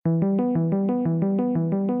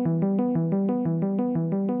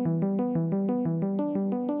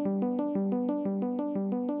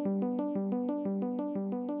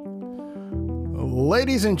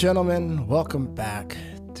Ladies and gentlemen, welcome back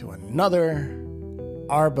to another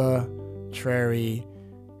arbitrary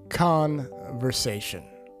conversation.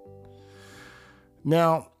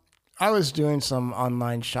 Now, I was doing some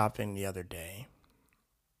online shopping the other day.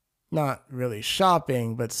 Not really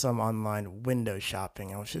shopping, but some online window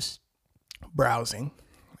shopping. I was just browsing,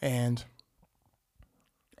 and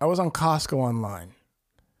I was on Costco online.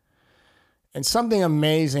 And something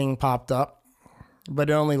amazing popped up, but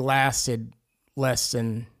it only lasted less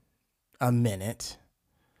than a minute.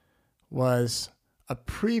 Was a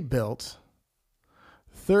pre-built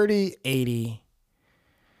 3080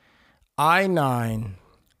 i9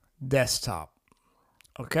 desktop.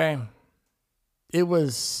 Okay? It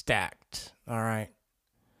was stacked, all right?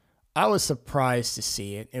 I was surprised to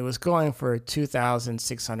see it. It was going for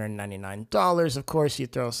 $2,699. Of course, you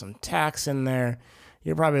throw some tax in there,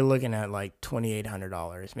 you're probably looking at like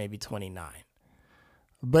 $2,800, maybe $2,900.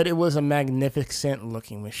 But it was a magnificent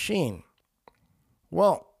looking machine.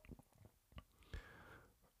 Well,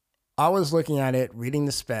 I was looking at it, reading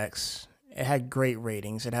the specs. It had great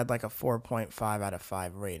ratings. It had like a 4.5 out of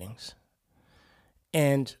 5 ratings.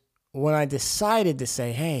 And when I decided to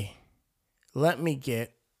say, hey, let me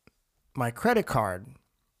get my credit card.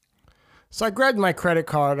 So I grabbed my credit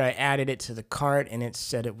card, I added it to the cart, and it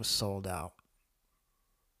said it was sold out.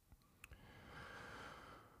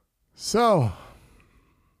 So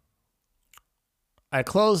I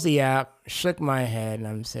closed the app, shook my head, and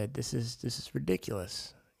I said, this is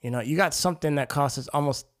ridiculous. You know, you got something that costs us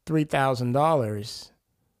almost $3,000,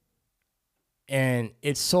 and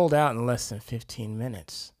it's sold out in less than 15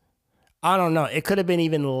 minutes. I don't know. It could have been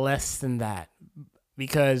even less than that,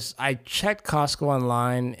 because I checked Costco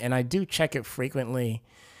online, and I do check it frequently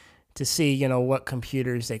to see, you know, what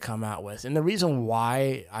computers they come out with. And the reason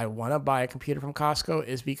why I want to buy a computer from Costco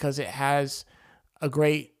is because it has a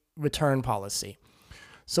great return policy.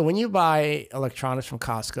 So when you buy electronics from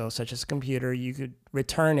Costco, such as a computer, you could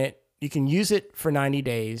return it. You can use it for 90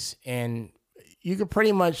 days, and you could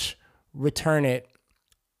pretty much return it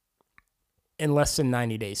in less than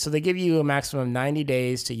 90 days. So they give you a maximum of 90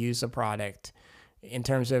 days to use the product in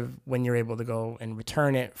terms of when you're able to go and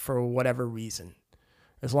return it for whatever reason.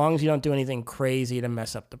 As long as you don't do anything crazy to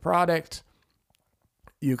mess up the product,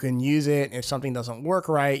 you can use it. If something doesn't work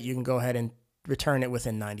right, you can go ahead and return it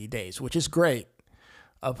within 90 days, which is great,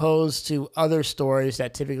 opposed to other stores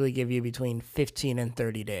that typically give you between 15 and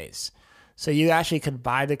 30 days. So you actually could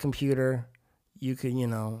buy the computer. You could,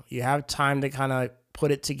 you have time to kind of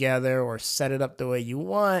put it together or set it up the way you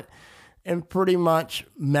want and pretty much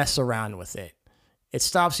mess around with it. It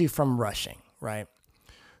stops you from rushing, right?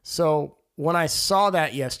 So when I saw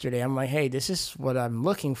that yesterday, I'm like, hey, this is what I'm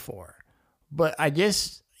looking for. But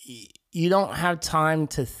you don't have time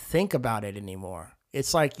to think about it anymore.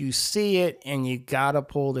 It's like you see it and you got to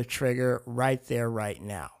pull the trigger right there, right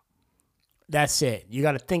now. That's it. You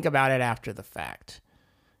got to think about it after the fact.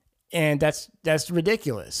 And that's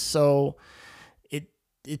ridiculous. So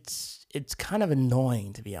it's kind of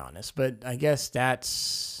annoying, to be honest. But I guess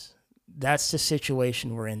that's the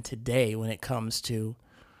situation we're in today when it comes to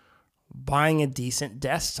buying a decent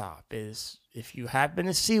desktop. Is if you happen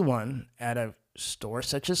to see one at a store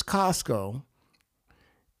such as Costco,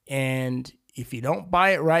 and if you don't buy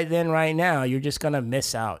it right then, right now, you're just going to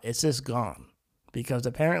miss out. It's just gone, because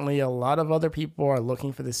apparently a lot of other people are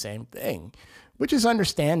looking for the same thing, which is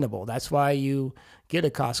understandable. That's why you get a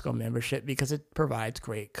Costco membership, because it provides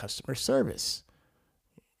great customer service.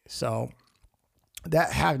 So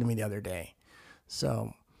that happened to me the other day.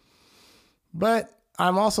 But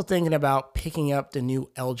I'm also thinking about picking up the new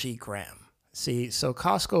LG Gram. See, so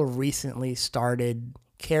Costco recently started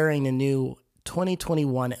carrying the new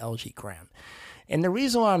 2021 LG Gram. And the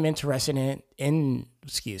reason why I'm interested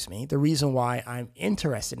the reason why I'm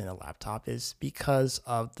interested in the laptop is because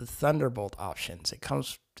of the Thunderbolt options.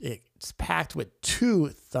 It's packed with two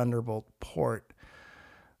Thunderbolt 4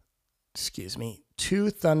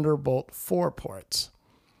 ports.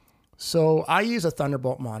 So I use a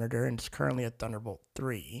Thunderbolt monitor, and it's currently a Thunderbolt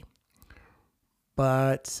 3.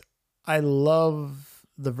 But I love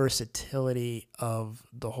the versatility of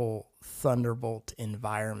the whole Thunderbolt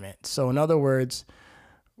environment. So in other words,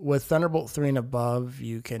 with Thunderbolt 3 and above,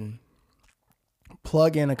 you can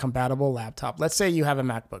plug in a compatible laptop. Let's say you have a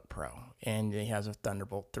MacBook Pro and it has a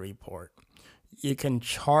Thunderbolt 3 port. You can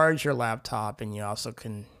charge your laptop, and you also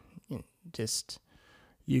can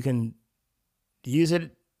you can use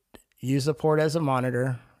the port as a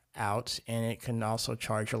monitor out, and it can also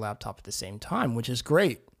charge your laptop at the same time, which is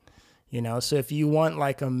great. So if you want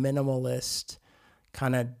like a minimalist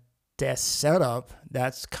kind of desk setup,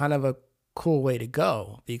 that's kind of a cool way to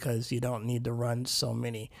go because you don't need to run so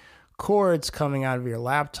many cords coming out of your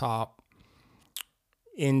laptop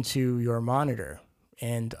into your monitor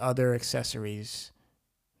and other accessories,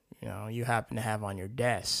 you happen to have on your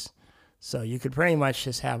desk. So you could pretty much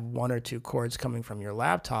just have one or two cords coming from your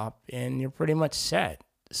laptop and you're pretty much set.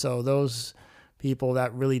 So those people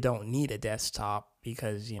that really don't need a desktop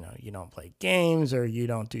because, you don't play games or you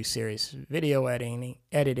don't do serious video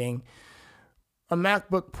editing, a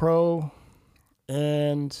MacBook Pro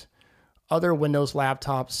and other Windows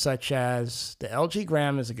laptops such as the LG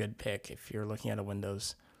Gram is a good pick if you're looking at a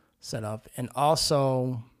Windows setup. And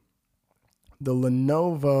also the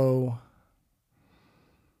Lenovo,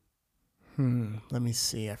 let me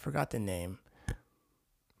see, I forgot the name.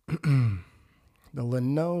 The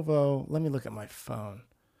Lenovo, let me look at my phone.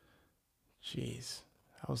 Jeez,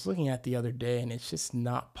 I was looking at the other day and it's just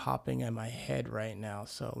not popping in my head right now.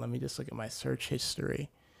 So let me just look at my search history.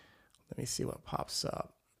 Let me see what pops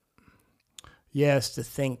up. Yes, the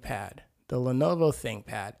ThinkPad, the Lenovo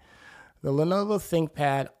ThinkPad. The Lenovo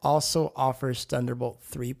ThinkPad also offers Thunderbolt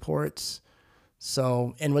 3 ports.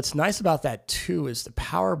 So, and what's nice about that too is the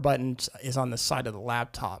power button is on the side of the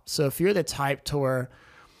laptop. So if you're the type to where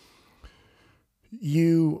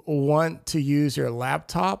you want to use your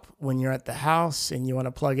laptop when you're at the house and you want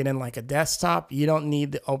to plug it in like a desktop, you don't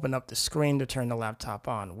need to open up the screen to turn the laptop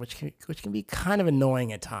on, which can be kind of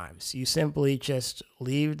annoying at times. You simply just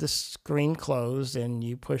leave the screen closed and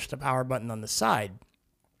you push the power button on the side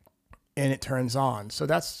and it turns on. So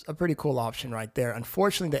that's a pretty cool option right there.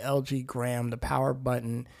 Unfortunately, the LG Gram, the power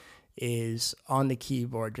button is on the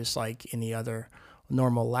keyboard just like any other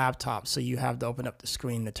normal laptop, so you have to open up the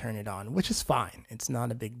screen to turn it on, which is fine. It's not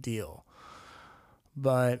a big deal.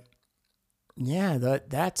 But yeah,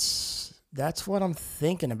 that's what I'm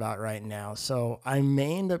thinking about right now. So I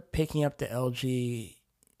may end up picking up the LG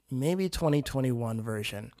maybe 2021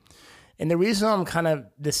 version. And the reason I'm kind of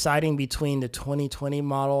deciding between the 2020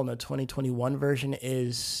 model and the 2021 version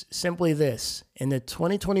is simply this. In the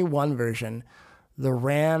 2021 version, the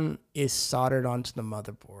RAM is soldered onto the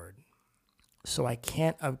motherboard. So I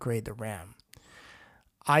can't upgrade the RAM.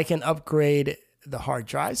 I can upgrade the hard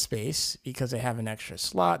drive space because I have an extra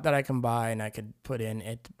slot that I can buy and I could put in,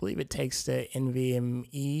 I believe it takes the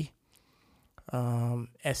NVMe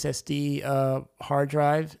SSD hard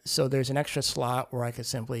drive. So there's an extra slot where I could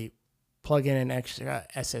simply plug in an extra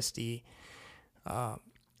SSD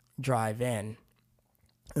drive in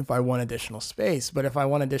if I want additional space. But if I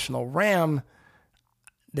want additional RAM,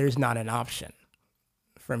 there's not an option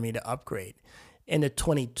for me to upgrade. In the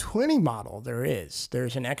 2020 model,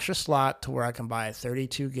 there's an extra slot to where I can buy a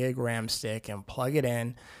 32 gig RAM stick and plug it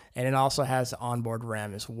in, and it also has onboard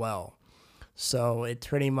RAM as well. So it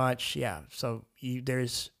pretty much, so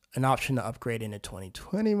there's an option to upgrade in the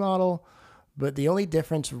 2020 model, but the only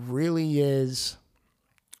difference really is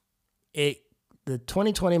the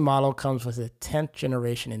 2020 model comes with a 10th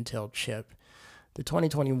generation Intel chip. The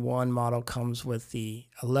 2021 model comes with the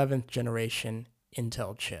 11th generation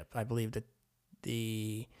Intel chip. I believe that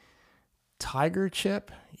the Tiger chip,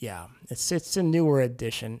 it's a newer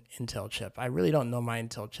edition Intel chip. I really don't know my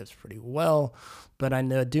Intel chips pretty well, but I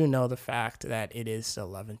do know the fact that it is the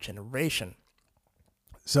 11th generation.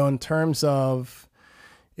 So in terms of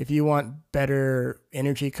if you want better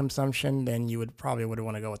energy consumption, then you would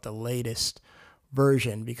want to go with the latest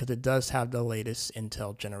version because it does have the latest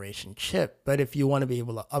Intel generation chip. But if you want to be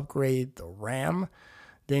able to upgrade the RAM,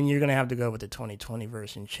 then you're going to have to go with the 2020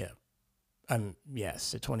 version chip.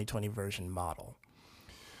 Yes, the 2020 version model.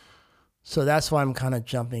 So that's why I'm kind of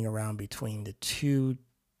jumping around between the two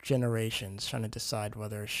generations, trying to decide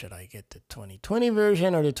whether should I get the 2020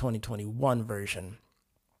 version or the 2021 version.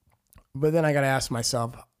 But then I got to ask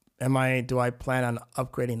myself, do I plan on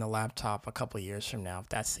upgrading the laptop a couple of years from now? If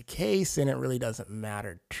that's the case, then it really doesn't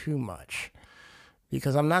matter too much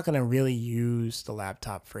because I'm not going to really use the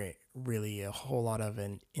laptop for really a whole lot of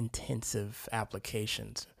intensive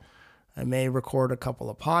applications. I may record a couple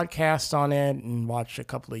of podcasts on it and watch a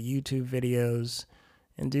couple of YouTube videos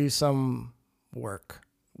and do some work,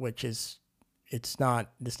 which is it's not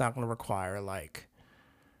going to require like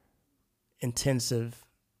intensive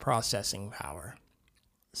processing power.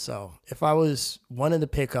 So if I wanted to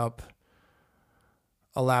pick up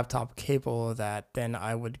a laptop capable of that, then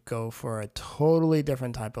I would go for a totally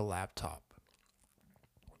different type of laptop.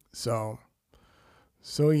 So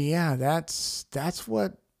yeah, that's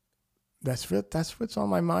what's on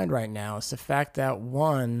my mind right now. It's the fact that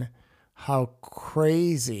one, how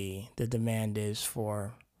crazy the demand is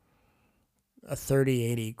for a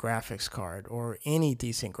 3080 graphics card or any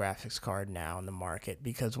decent graphics card now in the market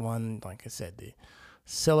because one, like I said,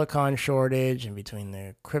 silicon shortage and between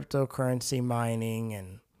the cryptocurrency mining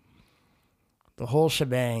and the whole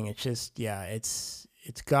shebang, it's just, yeah, it's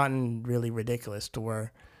gotten really ridiculous to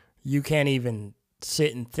where you can't even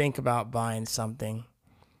sit and think about buying something,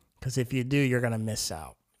 because if you do, you're going to miss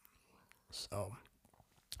out. So,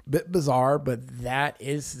 bit bizarre, but that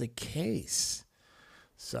is the case.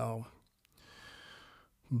 So,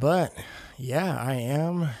 but yeah, I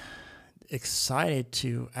am excited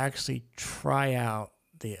to actually try out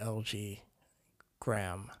the LG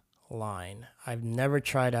Gram line. I've never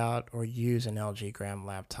tried out or used an LG Gram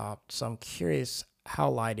laptop, so I'm curious how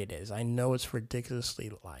light it is. I know it's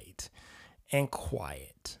ridiculously light and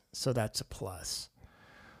quiet, so that's a plus.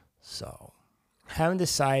 So, haven't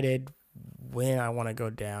decided when I want to go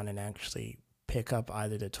down and actually pick up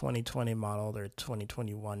either the 2020 model or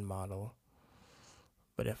 2021 model.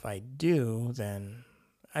 But if I do, then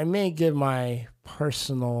I may give my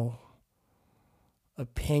personal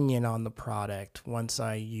opinion on the product once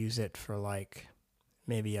I use it for like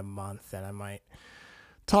maybe a month. Then I might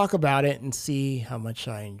talk about it and see how much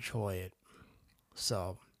I enjoy it.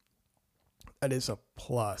 So that is a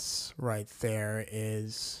plus right there.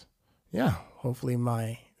 Is, yeah, hopefully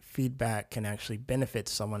my feedback can actually benefit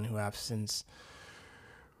someone who happens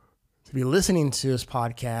to be listening to this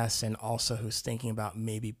podcast and also who's thinking about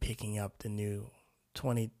maybe picking up the new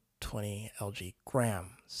 2020 LG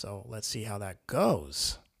Gram. So let's see how that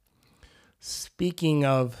goes. Speaking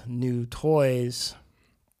of new toys,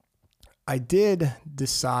 I did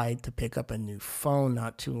decide to pick up a new phone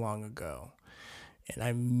not too long ago. And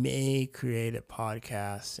I may create a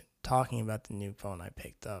podcast talking about the new phone I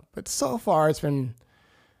picked up. But so far it's been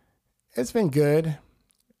good.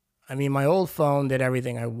 I mean, my old phone did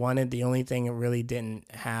everything I wanted. The only thing it really didn't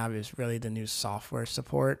have is really the new software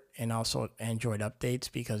support and also Android updates,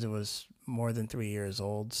 because it was more than 3 years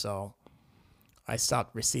old. So I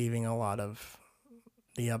stopped receiving a lot of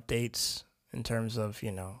the updates in terms of,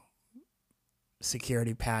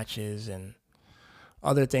 security patches and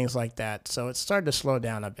other things like that. So it started to slow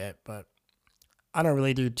down a bit, but I don't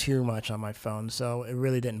really do too much on my phone, so it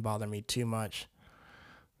really didn't bother me too much.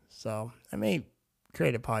 So I may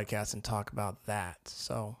create a podcast and talk about that.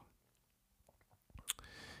 So,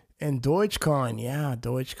 and Dogecoin, yeah,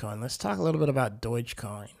 Dogecoin. Let's talk a little bit about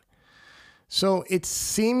Dogecoin. So it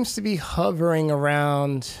seems to be hovering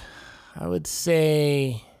around, I would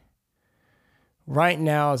say, right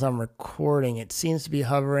now as I'm recording, it seems to be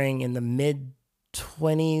hovering in the mid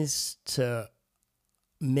 20s to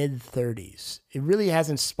mid 30s. It really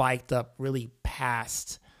hasn't spiked up really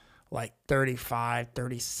past like 35,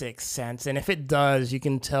 36 cents. And if it does, you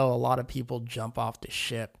can tell a lot of people jump off the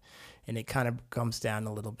ship and it kind of comes down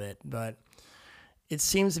a little bit. But it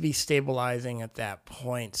seems to be stabilizing at that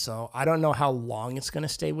point. So I don't know how long it's going to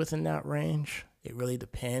stay within that range. It really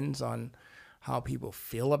depends on how people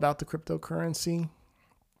feel about the cryptocurrency.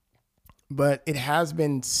 But it has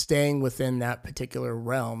been staying within that particular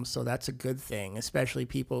realm. So that's a good thing, especially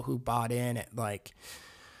people who bought in at like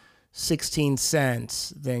 16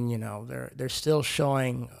 cents, then, they're still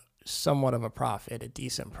showing somewhat of a profit, a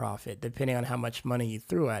decent profit, depending on how much money you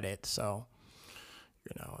threw at it. So,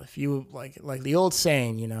 if you like the old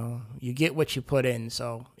saying, you get what you put in.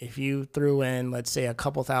 So if you threw in, let's say, a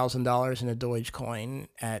couple $1,000s in a Dogecoin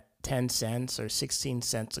at 10 cents or 16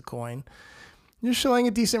 cents a coin, you're showing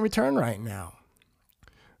a decent return right now.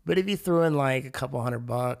 But if you threw in like a couple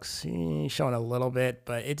 $100, you're showing a little bit,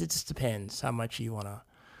 but it just depends how much you want to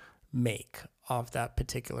make off that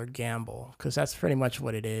particular gamble, because that's pretty much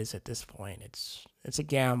what it is at this point. It's a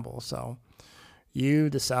gamble. So you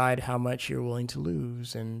decide how much you're willing to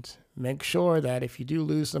lose, and make sure that if you do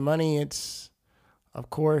lose the money, it's, of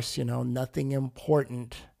course, nothing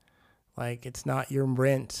important. Like, it's not your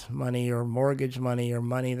rent money or mortgage money or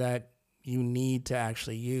money that you need to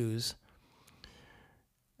actually use.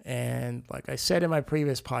 And like I said in my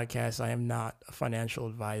previous podcast, I am not a financial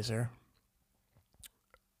advisor.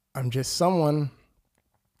 I'm just someone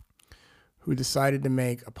who decided to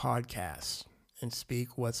make a podcast and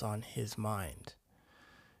speak what's on his mind.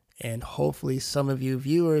 And hopefully some of you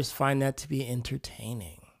viewers find that to be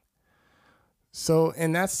entertaining. So,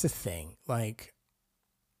 and that's the thing. Like,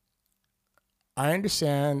 I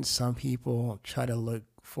understand some people try to look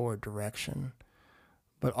for direction,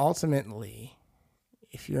 but ultimately,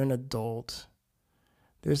 if you're an adult,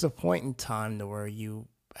 there's a point in time to where you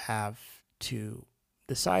have to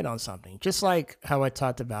decide on something. Just like how I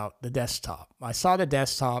talked about the desktop. I saw the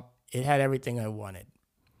desktop. It had everything I wanted.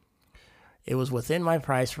 It was within my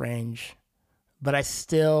price range, but I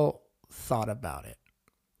still thought about it.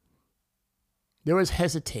 There was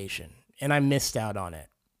hesitation, and I missed out on it.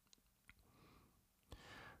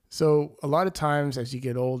 So a lot of times as you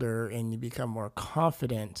get older and you become more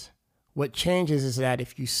confident, what changes is that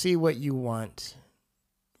if you see what you want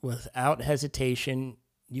without hesitation,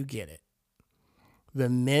 you get it. The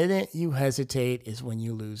minute you hesitate is when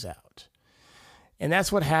you lose out. And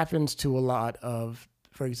that's what happens to a lot of,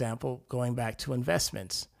 for example, going back to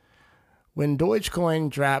investments. When Dogecoin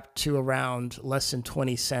dropped to around less than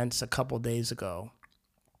 20 cents a couple days ago,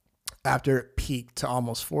 after it peaked to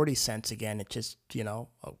almost 40 cents again, it just, a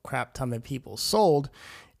crap ton of people sold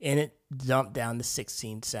and it dumped down to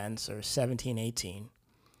 16 cents or 17, 18.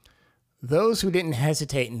 Those who didn't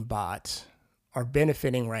hesitate and bought are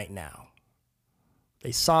benefiting right now.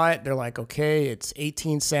 They saw it. They're like, okay, it's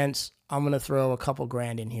 18 cents. I'm going to throw a couple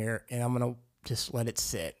grand in here and I'm going to just let it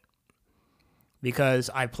sit because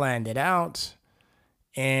I planned it out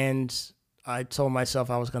and I told myself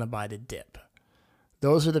I was going to buy the dip.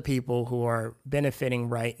 Those are the people who are benefiting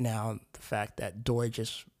right now, the fact that Doge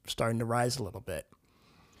is starting to rise a little bit.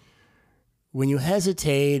 When you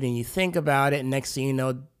hesitate and you think about it, next thing you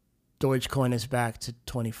know, Dogecoin is back to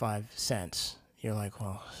 25 cents. You're like,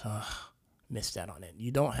 well, missed out on it. You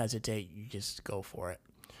don't hesitate. You just go for it.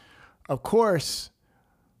 Of course,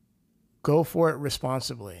 go for it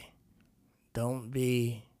responsibly. Don't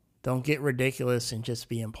get ridiculous and just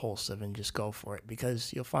be impulsive and just go for it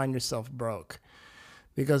because you'll find yourself broke.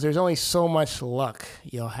 Because there's only so much luck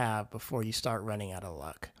you'll have before you start running out of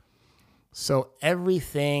luck. So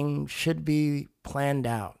everything should be planned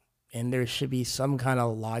out and there should be some kind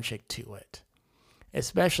of logic to it,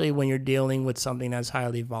 especially when you're dealing with something that's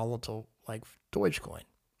highly volatile like Dogecoin.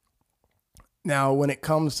 Now, when it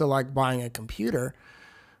comes to like buying a computer,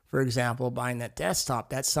 for example, buying that desktop,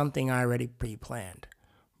 that's something I already pre-planned.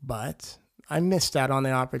 But I missed out on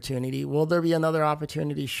the opportunity. Will there be another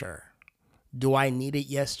opportunity? Sure. Do I need it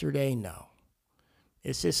yesterday? No.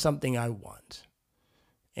 It's just something I want.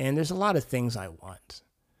 And there's a lot of things I want.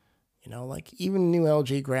 Like even new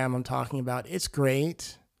LG Gram I'm talking about, it's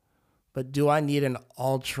great. But do I need an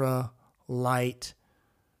ultra light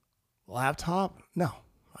laptop? No,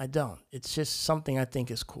 I don't. It's just something I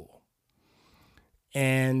think is cool.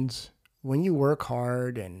 And when you work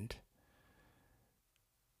hard and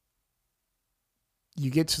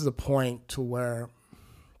you get to the point to where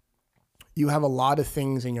you have a lot of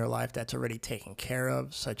things in your life that's already taken care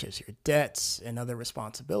of, such as your debts and other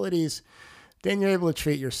responsibilities, then you're able to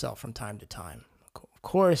treat yourself from time to time. Of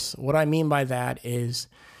course, what I mean by that is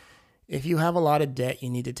if you have a lot of debt you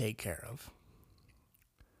need to take care of,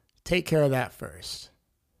 take care of that first.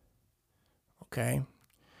 Okay?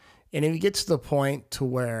 And if you get to the point to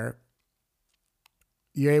where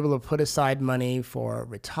you're able to put aside money for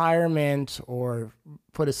retirement or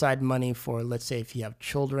put aside money for, let's say, if you have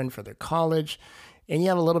children for their college and you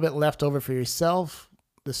have a little bit left over for yourself,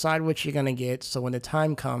 decide what you're going to get. So when the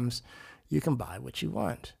time comes, you can buy what you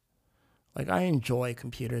want. Like I enjoy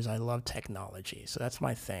computers. I love technology. So that's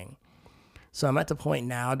my thing. So I'm at the point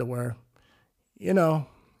now to where,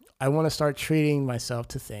 I want to start treating myself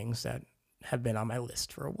to things that have been on my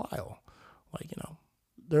list for a while. Like,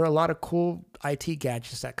 there are a lot of cool IT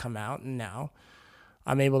gadgets that come out, and now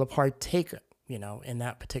I'm able to partake, in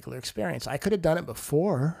that particular experience. I could have done it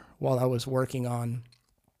before while I was working on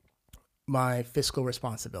my fiscal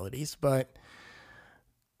responsibilities, but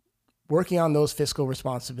working on those fiscal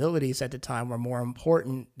responsibilities at the time were more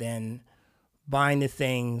important than buying the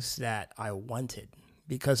things that I wanted,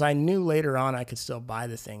 because I knew later on I could still buy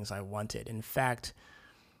the things I wanted. In fact,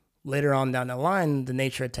 later on down the line, the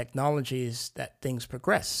nature of technology is that things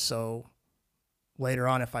progress. So later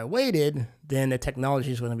on, if I waited, then the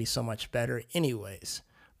technology is going to be so much better anyways.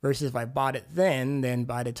 Versus if I bought it then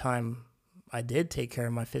by the time I did take care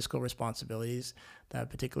of my fiscal responsibilities,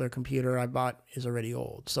 that particular computer I bought is already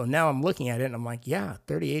old. So now I'm looking at it and I'm like, yeah,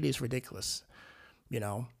 3080 is ridiculous.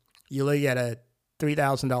 You look at a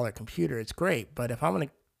 $3,000 computer, it's great. But if I'm going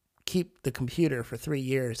to keep the computer for 3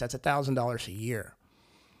 years, that's $1,000 a year.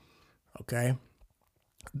 Okay.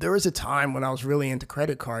 There was a time when I was really into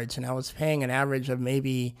credit cards and I was paying an average of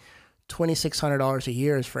maybe $2,600 a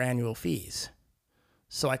year for annual fees.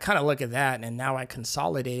 So I kind of look at that and now I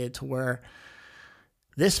consolidated to where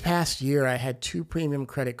this past year I had 2 premium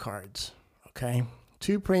credit cards. Okay.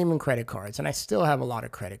 2 premium credit cards. And I still have a lot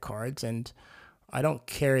of credit cards and I don't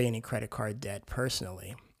carry any credit card debt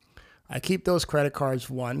personally. I keep those credit cards,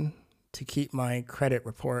 one, to keep my credit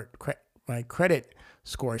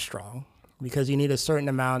score strong, because you need a certain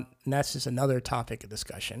amount, and that's just another topic of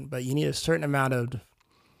discussion, but you need a certain amount of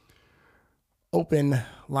open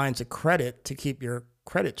lines of credit to keep your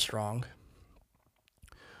credit strong.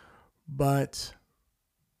 But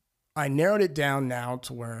I narrowed it down now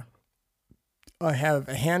to where I have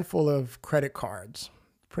a handful of credit cards,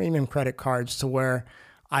 premium credit cards, to where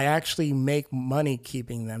I actually make money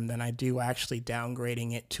keeping them than I do actually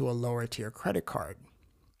downgrading it to a lower tier credit card.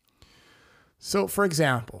 So for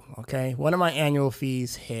example, okay, one of my annual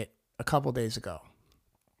fees hit a couple days ago.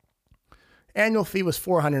 Annual fee was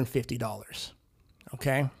 $450.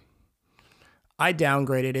 Okay. I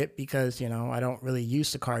downgraded it because, I don't really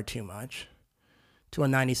use the card too much, to a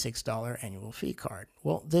 $96 annual fee card.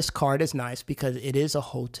 Well, this card is nice because it is a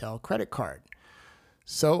hotel credit card.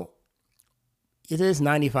 So it is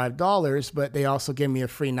 $95, but they also give me a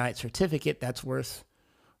free night certificate that's worth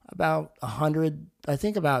about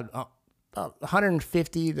 $150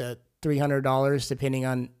 to $300, depending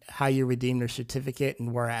on how you redeem their certificate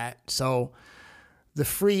and where at. So the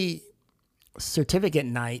free certificate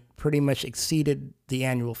night pretty much exceeded the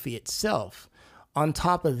annual fee itself. On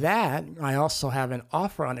top of that, I also have an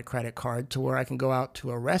offer on a credit card to where I can go out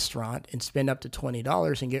to a restaurant and spend up to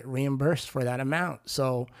 $20 and get reimbursed for that amount.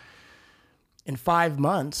 So in 5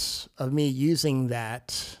 months of me using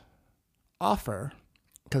that offer,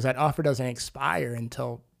 because that offer doesn't expire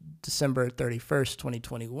until December 31st,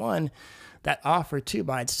 2021, that offer too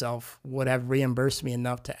by itself would have reimbursed me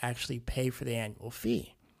enough to actually pay for the annual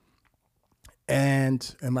fee.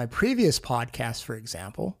 And in my previous podcast, for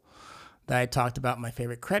example, that I talked about my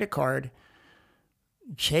favorite credit card,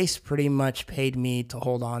 Chase pretty much paid me to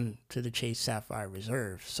hold on to the Chase Sapphire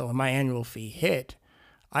Reserve. So when my annual fee hit,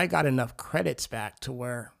 I got enough credits back to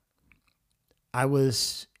where I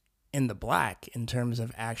was in the black in terms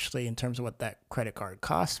of what that credit card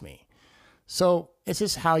cost me. So it's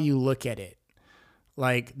just how you look at it.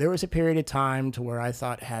 Like, there was a period of time to where I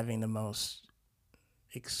thought having the most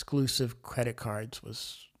exclusive credit cards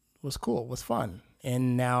was cool, was fun.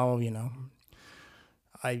 And now,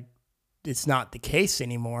 it's not the case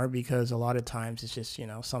anymore, because a lot of times it's just,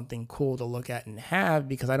 something cool to look at and have,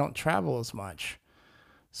 because I don't travel as much.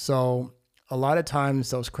 So a lot of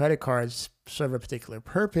times those credit cards serve a particular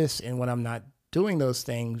purpose, and when I'm not doing those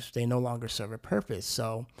things, they no longer serve a purpose.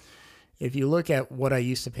 So if you look at what I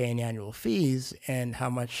used to pay in annual fees and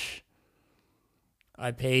how much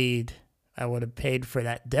I would have paid for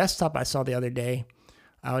that desktop I saw the other day,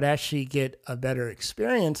 I would actually get a better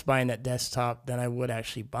experience buying that desktop than I would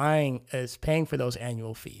actually paying for those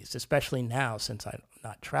annual fees, especially now since I'm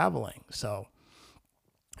not traveling. So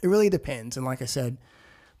it really depends. And like I said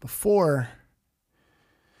before,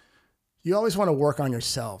 you always want to work on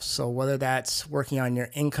yourself. So whether that's working on your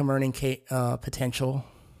income earning potential,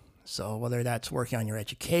 so whether that's working on your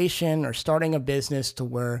education or starting a business to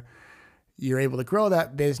where you're able to grow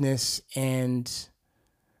that business and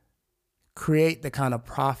create the kind of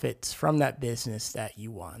profits from that business that you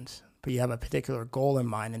want, but you have a particular goal in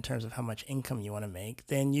mind in terms of how much income you want to make,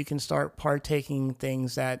 then you can start partaking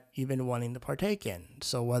things that you've been wanting to partake in.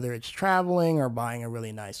 So whether it's traveling or buying a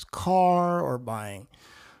really nice car or buying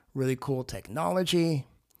really cool technology,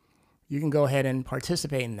 you can go ahead and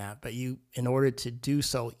participate in that. But you, in order to do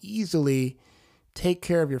so easily, take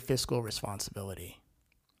care of your fiscal responsibility.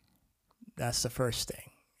 That's the first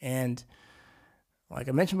thing. And like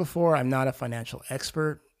I mentioned before, I'm not a financial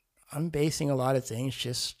expert. I'm basing a lot of things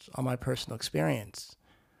just on my personal experience.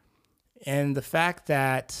 And the fact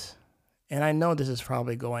that, and I know this is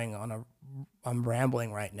probably I'm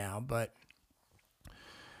rambling right now, but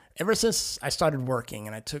ever since I started working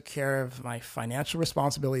and I took care of my financial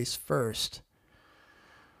responsibilities first,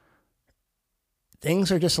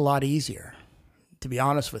 things are just a lot easier, to be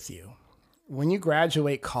honest with you. When you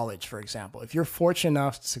graduate college, for example, if you're fortunate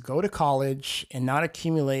enough to go to college and not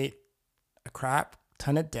accumulate a crap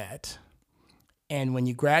ton of debt, and when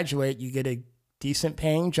you graduate, you get a decent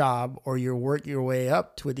paying job, or you work your way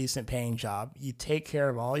up to a decent paying job, you take care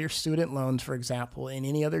of all your student loans, for example, and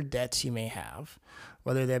any other debts you may have,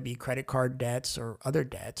 whether that be credit card debts or other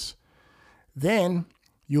debts, then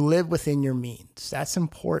you live within your means. That's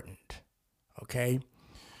important, okay?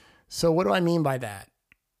 So what do I mean by that?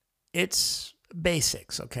 It's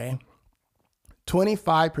basics, okay?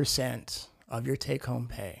 25% of your take-home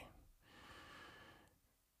pay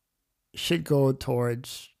should go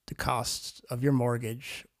towards the costs of your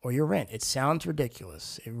mortgage or your rent. It sounds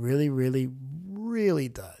ridiculous. It really, really, really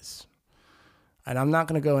does. And I'm not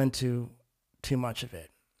going to go into too much of it.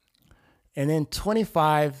 And then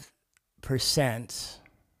 25%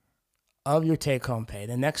 of your take-home pay,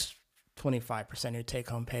 the next 25% of your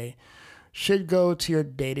take-home pay, should go to your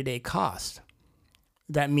day-to-day cost.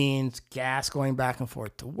 That means gas going back and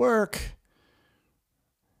forth to work,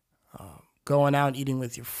 going out and eating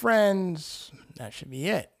with your friends. That should be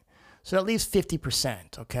it. So that leaves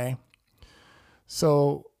 50%, okay?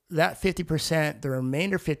 So that 50%, the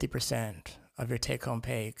remainder 50%, of your take-home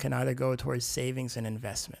pay can either go towards savings and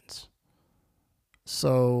investments.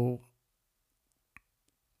 So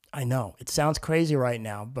I know it sounds crazy right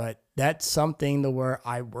now, but that's something to where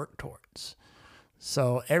I work towards.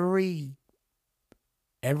 So every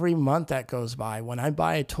month that goes by, when I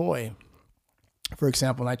buy a toy, for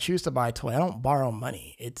example, when I choose to buy a toy, I don't borrow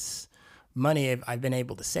money. It's money I've been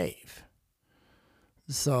able to save.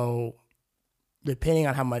 So depending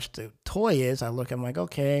on how much the toy is, I look, I'm like,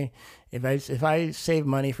 okay, if I save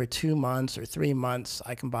money for 2 months or 3 months,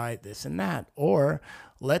 I can buy this and that. Or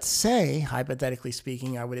let's say, hypothetically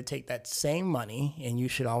speaking, I would take that same money, and you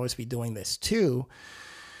should always be doing this too,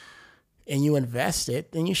 and you invest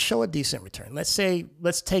it, then you show a decent return. Let's take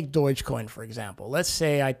Dogecoin, for example. Let's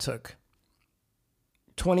say I took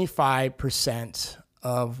 25%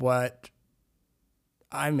 of what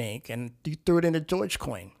I make and you threw it into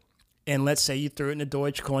Dogecoin. And let's say you threw it into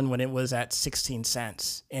Dogecoin when it was at 16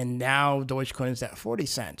 cents and now Dogecoin is at 40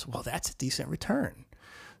 cents. Well, that's a decent return.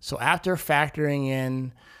 So after factoring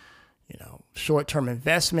in, short-term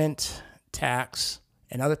investment, tax,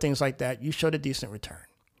 and other things like that, you showed a decent return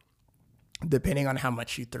depending on how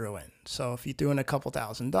much you threw in. So if you threw in a couple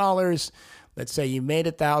 $1,000, let's say you made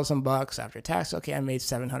 $1,000 after tax. Okay, I made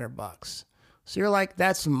 $700. So you're like,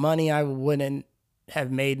 that's money I wouldn't have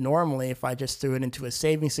made normally if I just threw it into a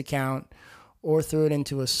savings account or threw it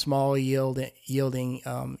into a small yielding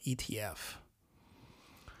ETF.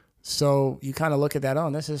 So you kind of look at that,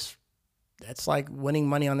 that's like winning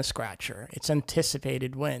money on a scratcher. It's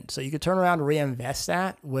anticipated win. So you could turn around and reinvest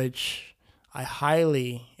that, which I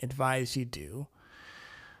highly advise you do.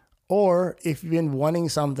 Or if you've been wanting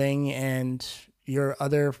something and your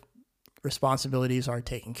other responsibilities are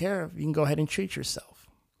taken care of, you can go ahead and treat yourself.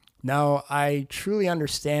 Now, I truly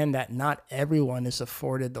understand that not everyone is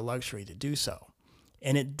afforded the luxury to do so.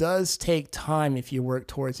 And it does take time if you work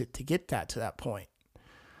towards it to get to that point.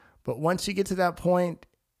 But once you get to that point,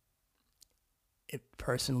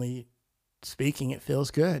 personally speaking, it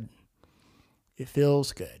feels good. It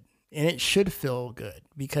feels good. And it should feel good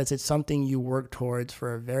because it's something you work towards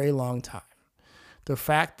for a very long time. The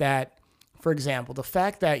fact that, for example,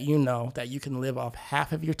 that you know that you can live off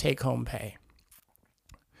half of your take-home pay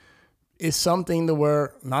is something to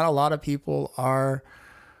where not a lot of people are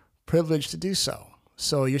privileged to do so.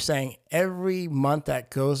 So you're saying every month that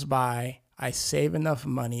goes by, I save enough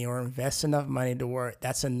money or invest enough money to work.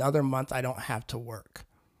 That's another month I don't have to work.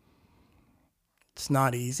 It's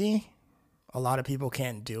not easy. A lot of people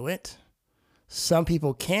can't do it. Some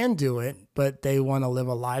people can do it, but they want to live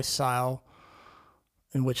a lifestyle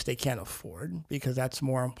in which they can't afford because that's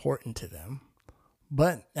more important to them.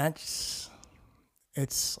 But it's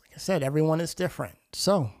like I said, everyone is different.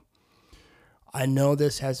 So I know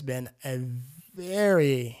this has been a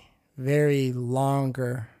very, very long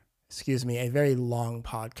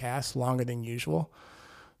podcast, longer than usual.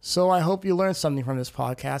 So I hope you learned something from this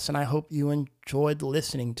podcast, and I hope you enjoyed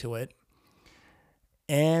listening to it.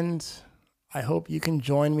 And I hope you can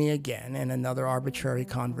join me again in another arbitrary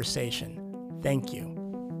conversation. Thank you.